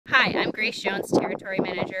Grace Jones, Territory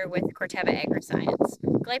Manager with Corteva Agriscience.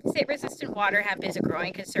 Glyphosate-resistant water hemp is a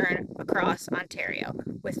growing concern across Ontario,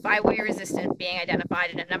 with 5-way resistance being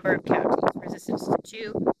identified in a number of counties, resistance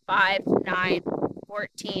to 2, 5, 9,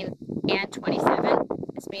 14, and 27.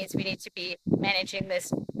 This means we need to be managing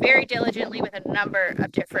this very diligently with a number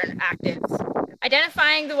of different actives.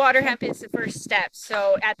 Identifying the water hemp is the first step.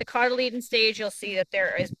 So at the cotyledon stage, you'll see that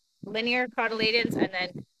there is linear cotyledons, and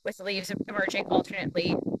then with the leaves emerging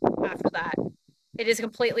alternately after that. It is a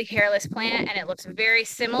completely hairless plant, and it looks very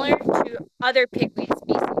similar to other pigweed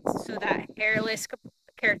species. So that hairless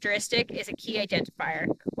characteristic is a key identifier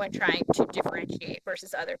when trying to differentiate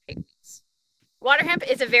versus other pigweeds. Water hemp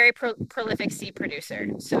is a very prolific seed producer,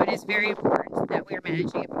 so it is very important that we are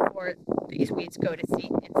managing it before these weeds go to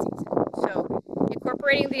seed in season. So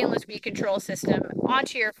incorporating the Enlist weed control system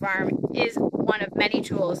onto your farm is one of many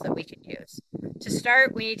tools that we can use. To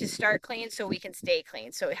start, we need to start clean so we can stay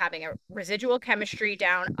clean. So having a residual chemistry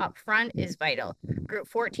down up front is vital. Group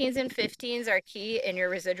 14s and 15s are key in your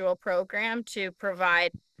residual program to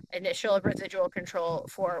provide initial residual control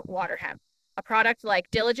for water hemp. A product like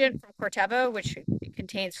Diligent from Corteva, which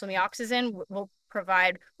contains flumioxazin, will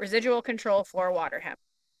provide residual control for water hemp.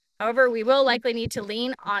 However, we will likely need to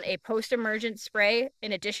lean on a post-emergent spray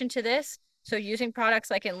in addition to this. So using products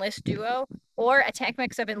like Enlist Duo or a tank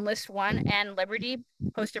mix of Enlist 1 and Liberty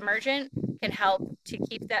post-emergent can help to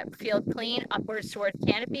keep that field clean upwards towards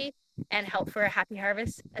canopy and help for a happy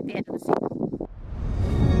harvest at the end of the season.